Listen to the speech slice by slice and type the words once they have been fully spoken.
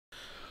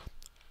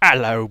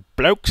Hello,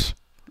 blokes.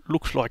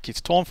 Looks like it's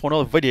time for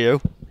another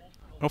video.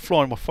 I'm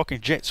flying my fucking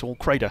jets all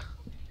crater.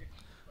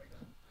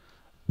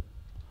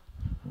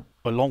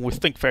 Along with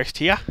Thinkfast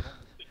here.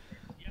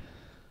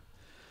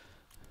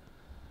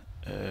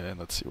 And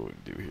let's see what we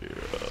can do here.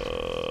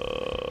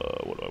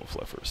 What do I want to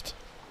fly first?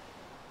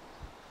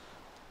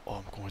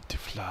 I'm going to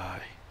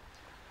fly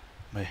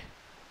my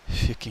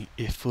fucking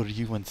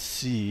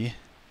F4UNC.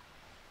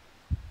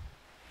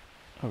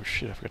 Oh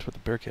shit, I forgot to put the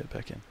Bearcat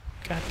back in.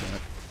 God damn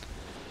it.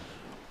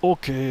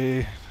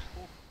 Okay.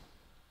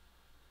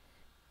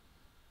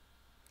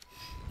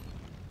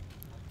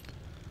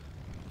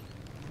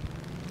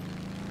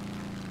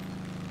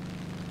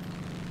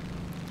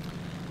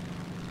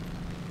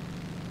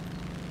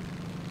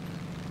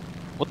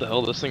 What the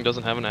hell? This thing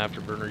doesn't have an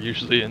afterburner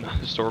usually in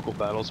historical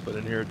battles, but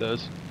in here it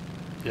does.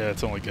 Yeah,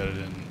 it's only got it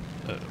in.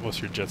 Most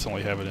of your jets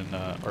only have it in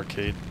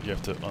arcade. You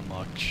have to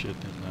unlock shit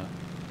in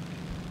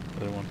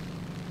the other one.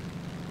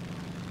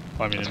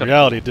 Well, I mean, in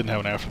reality, it didn't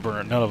have an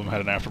afterburner. None of them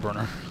had an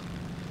afterburner.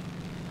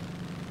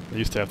 They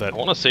used to have that. I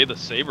want to say the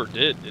Saber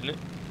did, didn't it?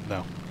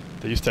 No,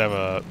 they used to have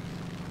a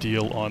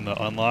deal on the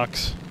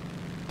unlocks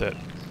that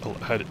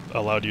had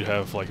allowed you to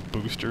have like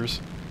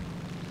boosters,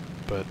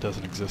 but it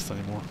doesn't exist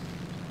anymore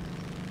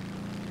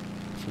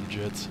for the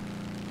jets.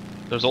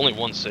 There's only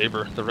one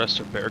Saber. The rest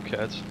are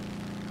Bearcats.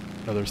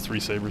 No, there's 3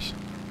 Sabres.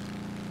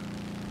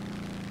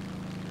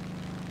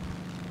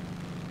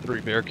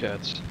 3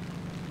 Bearcats.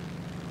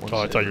 Oh,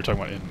 I thought you were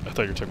talking about in. I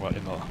thought you were talking about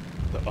in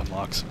the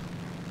unlocks.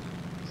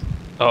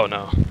 Oh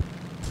no.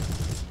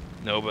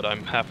 No, but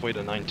I'm halfway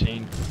to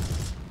 19.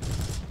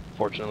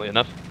 Fortunately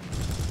enough.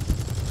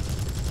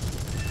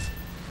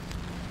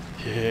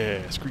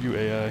 Yeah, screw you,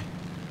 AI.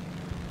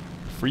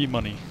 Free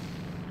money.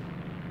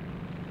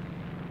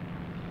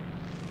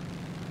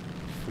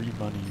 Free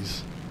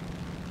monies.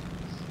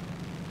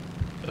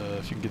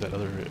 If you can get that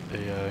other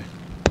AI,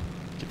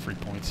 get free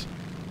points.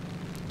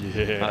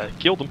 Yeah. I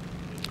killed him.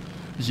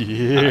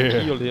 Yeah.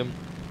 I killed him.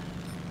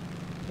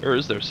 Where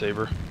is their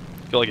Saber?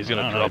 I feel like he's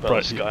gonna drop out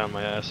of the sky on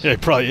my ass. Yeah, he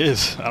probably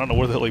is. I don't know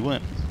where the hell he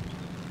went.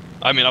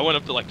 I mean, I went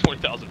up to like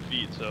 20,000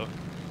 feet, so.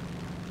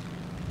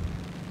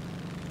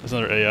 There's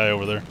another AI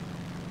over there.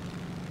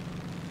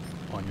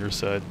 On your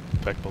side,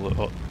 back below.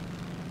 Oh.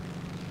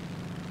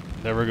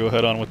 Never go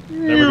head on with.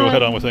 Never go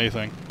head on with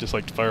anything. Just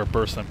like fire a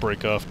burst and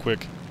break off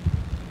quick.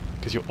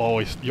 Because you'll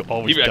always die.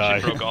 He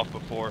actually broke off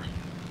before.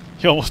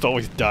 You almost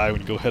always die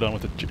when you go head on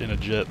with in a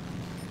jet.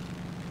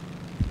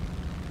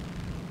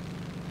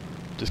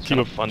 Just keep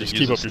up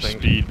your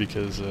speed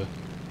because you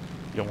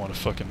don't want a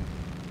fucking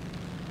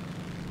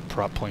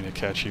prop plane to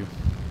catch you.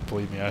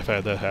 Believe me, I've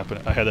had that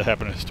happen. I had that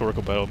happen in a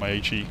historical battle with my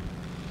HE.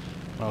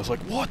 And I was like,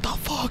 what the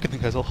fuck? And the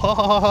guy's all, ha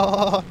ha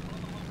ha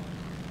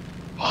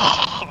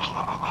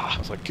ha. I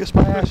was like, kiss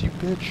my ass, you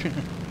bitch.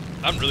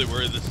 I'm really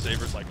worried this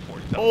Saber's like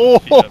 40,000 oh,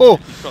 feet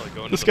up. He's probably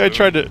going this to guy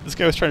the moon. This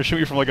guy was trying to shoot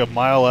me from like a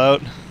mile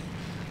out.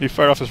 He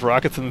fired off his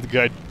rockets and the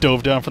guy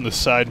dove down from the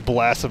side and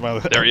blasted my.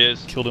 There he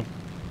is. Killed him.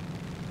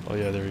 Oh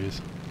yeah, there he is.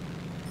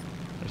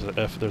 There's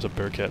a There's a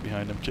Bearcat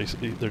behind him.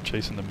 They're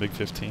chasing the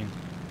MiG-15.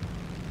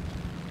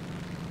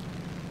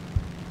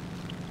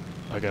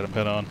 I got him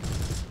head on.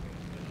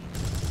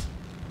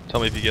 Tell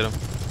me if you get him.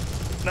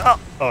 No!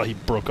 Oh, he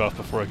broke off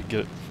before I could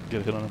get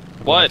a hit on him.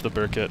 What? The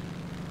Bearcat.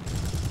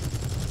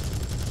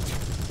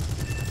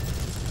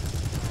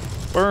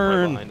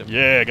 Burn! Right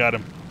yeah, I got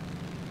him.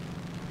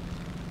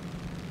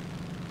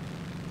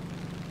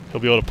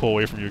 He'll be able to pull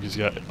away from you because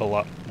he's got a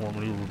lot more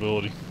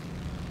maneuverability.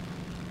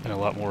 And a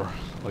lot more...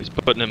 He's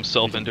putting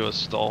himself into a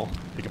stall.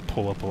 He can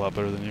pull up a lot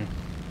better than you.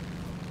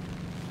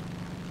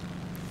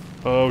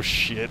 Oh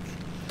shit.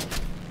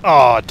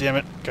 Aw, oh, damn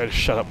it. Guy just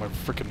shut up my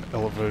freaking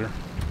elevator.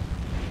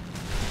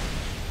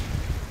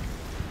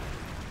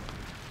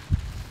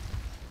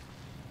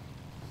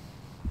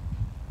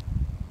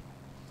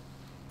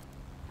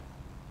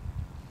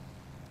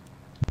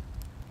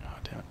 Oh,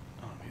 damn it.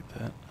 I don't need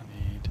that. I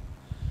need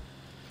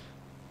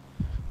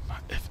my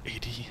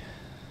F80.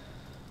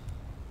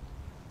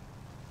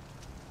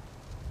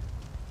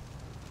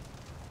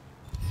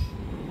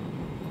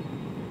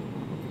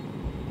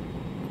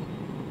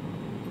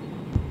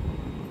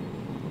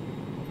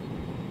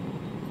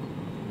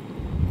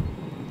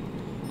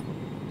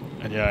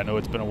 And yeah, I know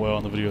it's been a while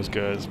on the videos,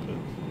 guys, but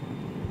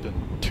I've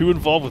been too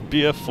involved with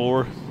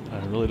BF4.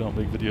 I really don't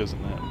make videos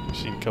in that. I've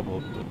seen a couple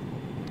of them,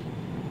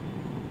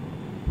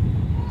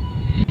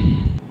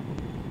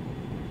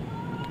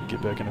 but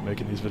get back into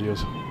making these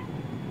videos.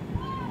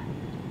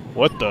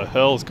 What the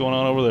hell is going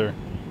on over there?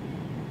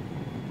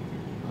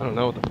 I don't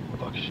know what the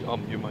fuck. I'll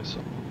mute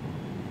myself.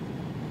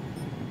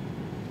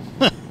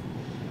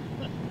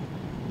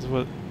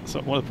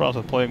 One of the problems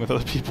with playing with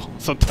other people.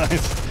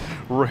 Sometimes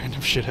random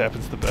shit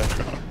happens in the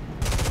background.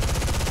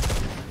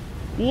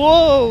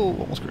 Whoa!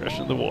 Almost crashed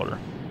into the water.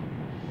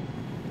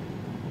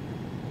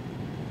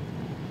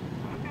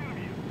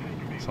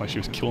 Sounded like she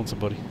was killing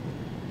somebody.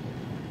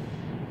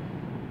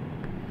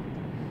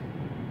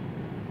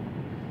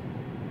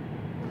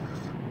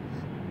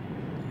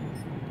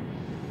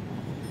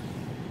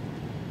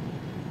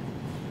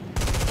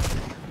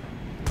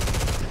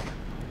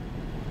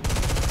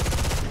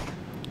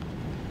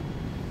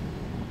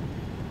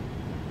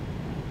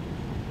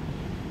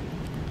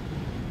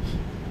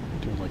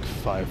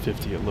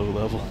 550 at low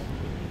level.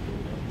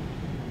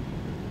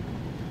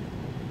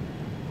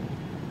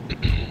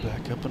 Pull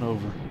back up and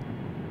over.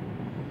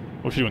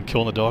 What's she doing,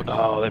 killing the dog?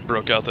 Oh, they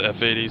broke out the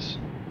F-80s.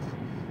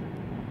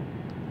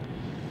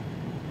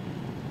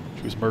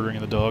 She was murdering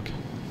the dog.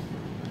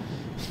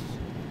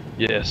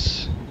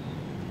 Yes.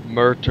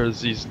 Murder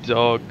these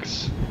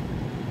dogs.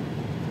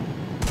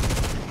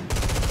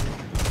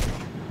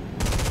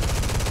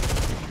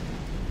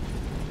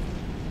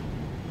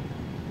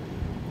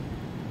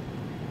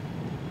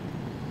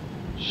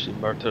 She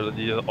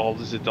murdered all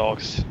the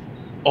dogs.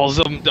 All of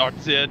them are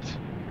dead.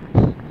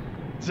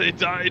 They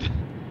died.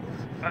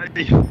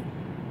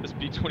 This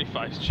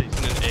B-25 is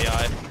chasing an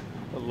AI.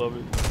 I love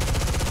it.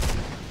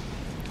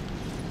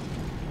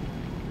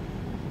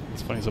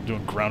 It's funny as I'm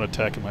doing ground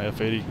attack in my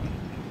F-80. You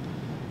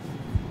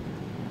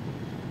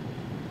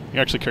can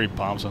actually carry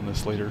bombs on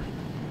this later,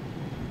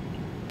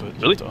 but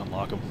you really? have to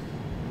unlock them.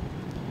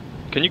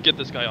 Can you get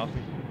this guy off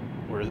me?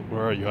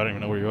 Where are you? I don't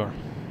even know where you are.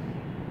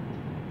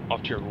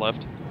 Off to your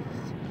left.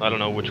 I don't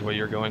know which way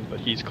you're going, but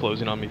he's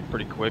closing on me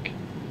pretty quick.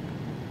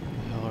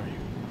 Where the hell are you?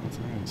 I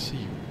don't even see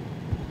you.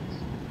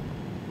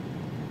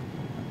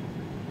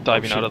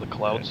 Diving Oh, out of the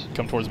clouds. Yeah,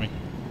 come towards me.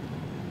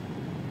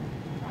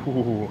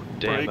 Ooh,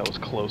 damn, Break. that was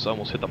close. I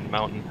almost hit the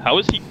mountain. How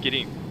is he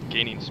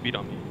gaining speed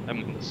on me? I'm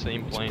in the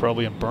same plane. It's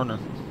probably a burner.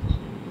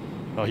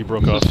 Oh, he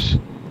broke off.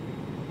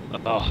 Oh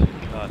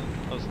god,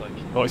 I was like,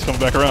 Oh, he's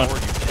coming back around. how are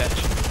you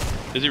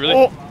catching? Is he really?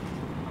 Oh!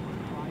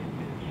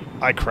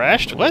 I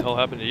crashed? What What? the hell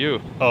happened to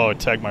you? Oh, it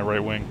tagged my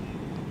right wing.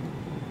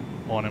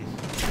 On him.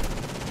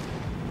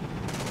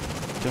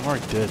 I'm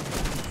already dead.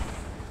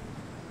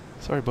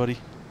 Sorry, buddy.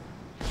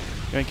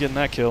 You ain't getting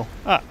that kill.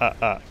 Ah.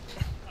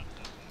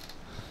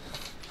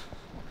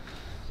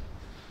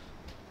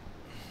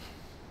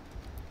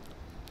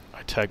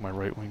 I tagged my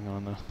right wing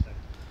on the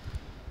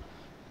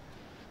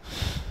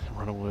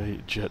runaway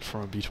jet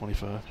from a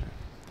B-25.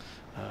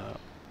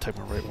 Tagged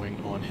my right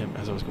wing on him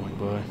as I was going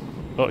by.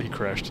 Oh, he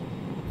crashed.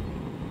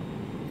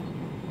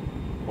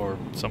 Or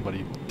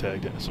somebody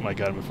tagged it. Somebody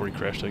got him before he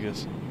crashed, I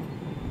guess.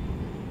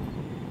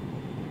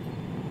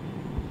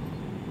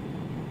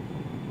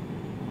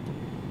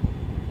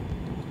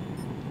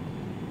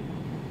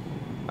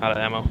 Out of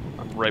ammo.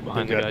 I'm right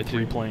behind the guy, too.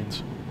 3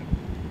 planes.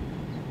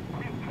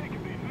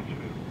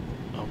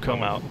 I'm Come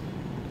coming. out.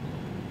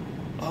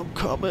 I'm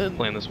coming.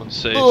 Playing this one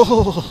safe.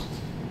 Oh.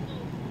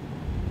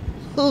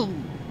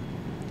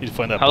 Need to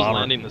find that How's bomber.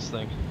 landing this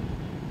thing?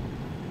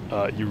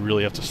 You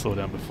really have to slow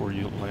down before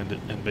you land it,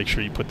 and make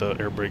sure you put the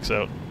air brakes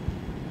out,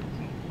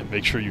 and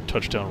make sure you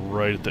touch down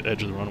right at the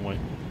edge of the runway.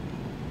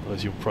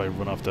 Otherwise, you'll probably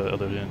run off the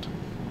other end.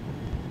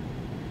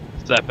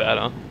 It's that bad,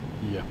 huh?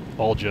 Yeah,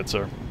 all jets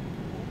are.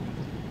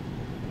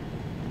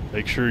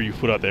 Make sure you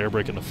put out the air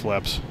brake and the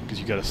flaps, because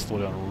you got to slow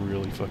down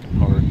really fucking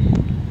hard.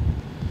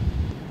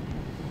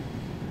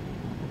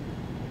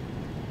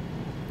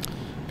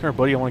 Come here,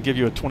 buddy. I want to give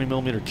you a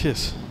 20mm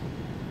kiss.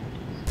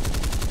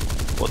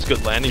 What's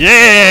good landing?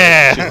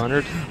 Yeah!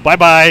 200. Bye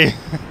bye.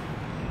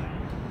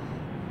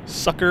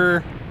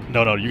 Sucker.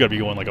 No, you gotta be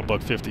going like a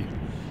 $150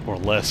 or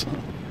less.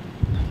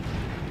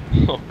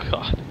 Oh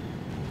god.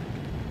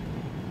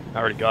 I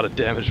already got a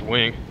damaged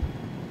wing.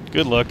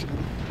 Good luck.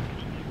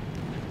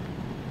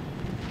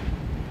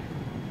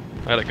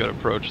 I got a good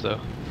approach though.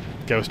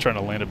 Guy was trying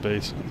to land at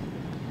base.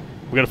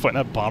 We gotta find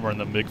that bomber in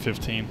the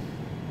MiG-15.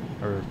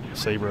 Or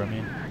Sabre, I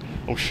mean.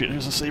 Oh shit,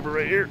 there's a Sabre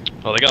right here.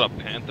 Oh, they got a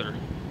Panther.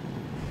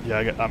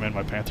 Yeah, I'm in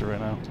my Panther right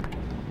now.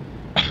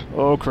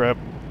 Oh crap.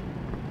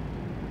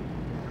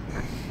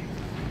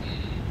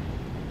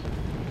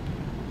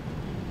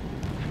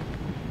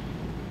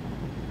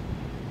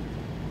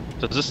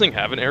 Does this thing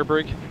have an air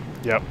brake?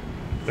 Yep.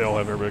 They all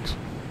have air brakes.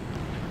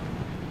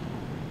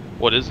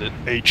 What is it?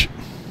 H.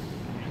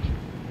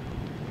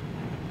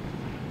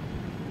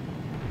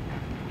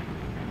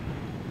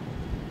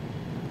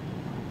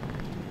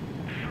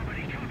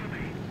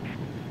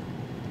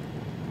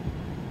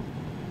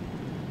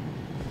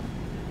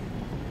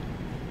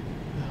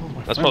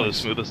 That's probably the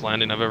smoothest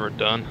landing I've ever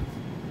done.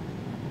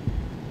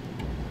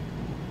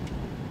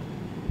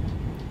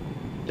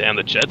 Damn,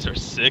 the jets are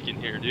sick in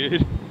here,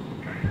 dude.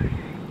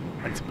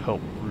 I need some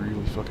help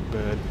really fucking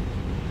bad.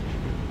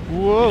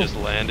 Whoa! We just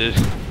landed.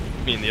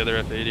 Me and the other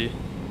F-80.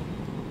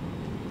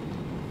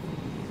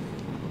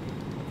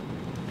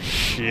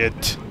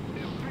 Shit.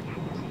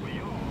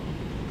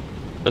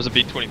 There's a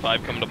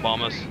B-25 coming to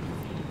bomb us.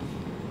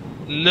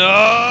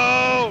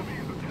 No!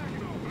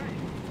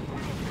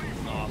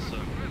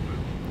 Awesome.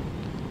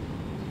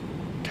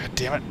 God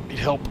damn it. Need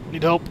help.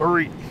 Need help.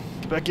 Hurry.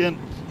 Get back in.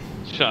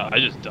 I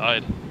just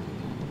died.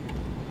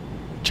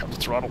 Chop the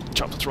throttle.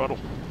 Chop the throttle.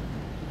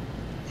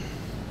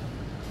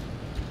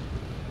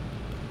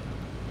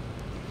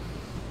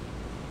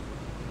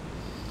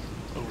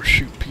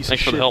 Overshoot, piece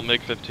Thanks of for shit. the help,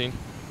 MiG-15.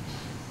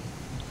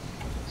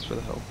 Thanks for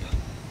the help.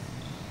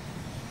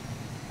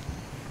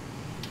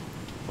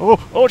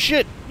 Oh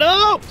shit!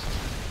 No!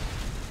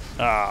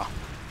 Ah.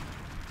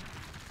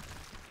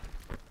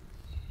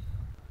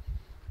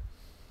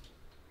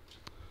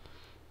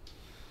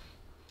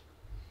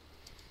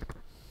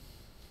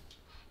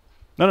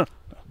 No, no.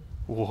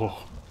 Whoa.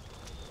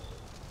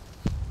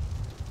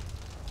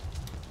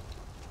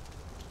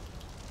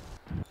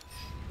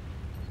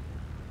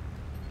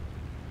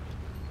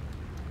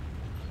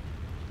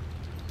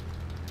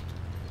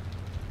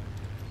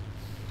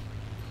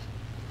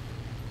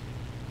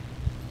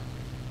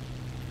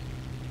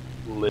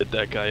 Lit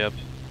that guy up.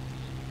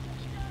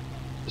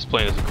 This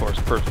plane is, of course,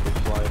 perfectly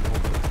flyable.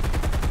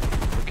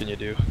 What can you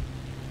do?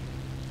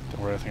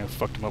 Don't worry, I think I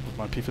fucked him up with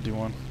my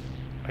P-51.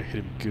 I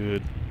hit him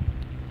good.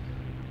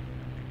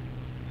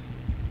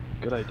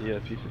 Good idea,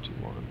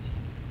 P-51.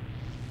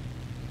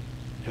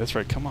 Yeah, that's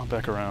right. Come on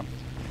back around.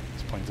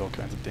 This plane's all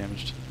kinds of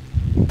damaged.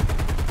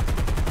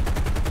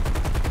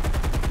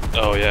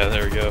 Oh yeah,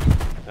 there we go.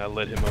 I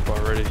lit him up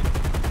already.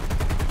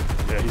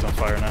 Yeah, he's on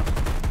fire now.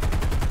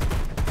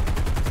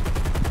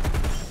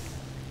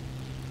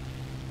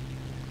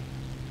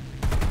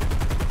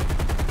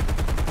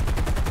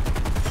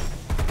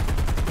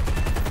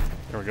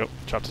 There we go.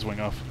 Chopped his wing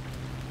off.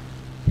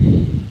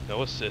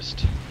 No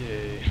assist.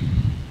 Yay.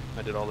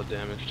 I did all the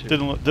damage too.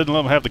 Didn't let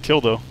him have the kill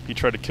though. He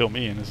tried to kill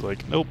me and is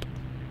like, nope.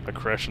 I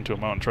crashed into a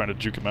mountain trying to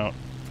juke him out.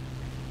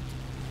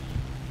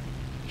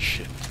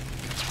 Shit.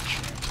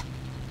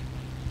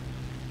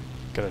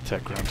 Gotta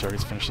attack ground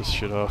targets, finish this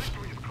shit off.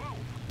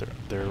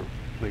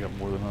 They got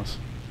more than us.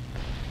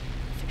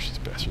 Finish these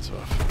bastards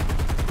off.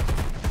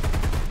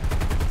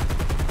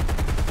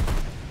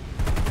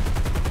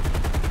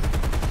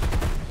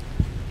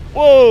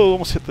 Whoa!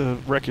 Almost hit the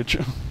wreckage.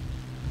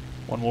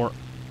 One more.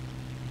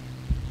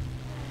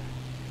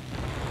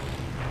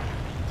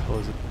 What the hell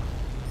is it?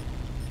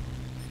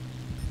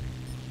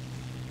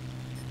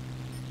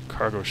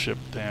 Cargo ship.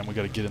 Damn, we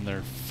gotta get in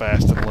there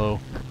fast and low.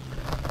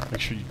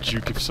 Make sure you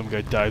juke if some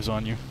guy dives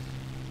on you.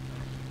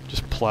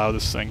 Just plow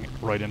this thing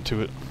right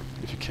into it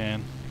if you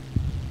can.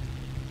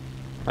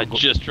 I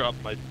just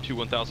dropped my 2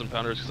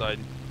 1,000-pounders because I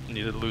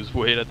needed to lose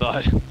weight, I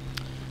thought.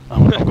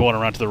 I'm going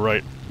around to the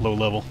right, low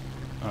level.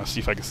 See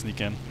if I can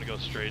sneak in. I'm gonna go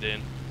straight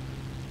in.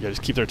 Yeah,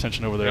 just keep their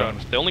attention over there. Yeah,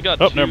 they only got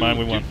never mind,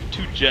 we won.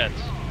 two jets.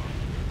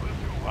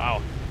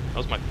 Wow, that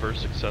was my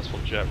first successful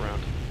jet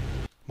round.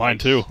 Mine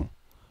too.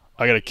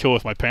 I got a kill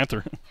with my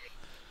Panther.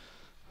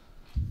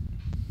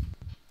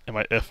 And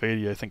my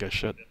F-80, I think I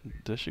shot.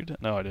 Did I shoot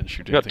it? No, I didn't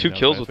shoot it. You got 2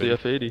 kills with the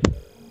F-80.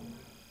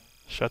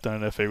 Shot down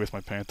an F-80 with my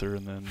Panther,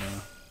 and then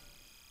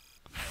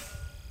what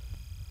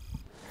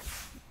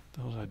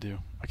the hell did I do?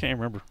 I can't even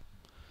remember.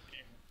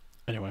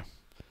 Anyway,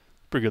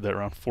 pretty good that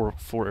round.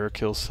 4 air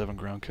kills, 7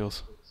 ground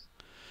kills.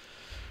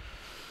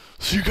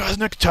 See you guys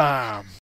next time.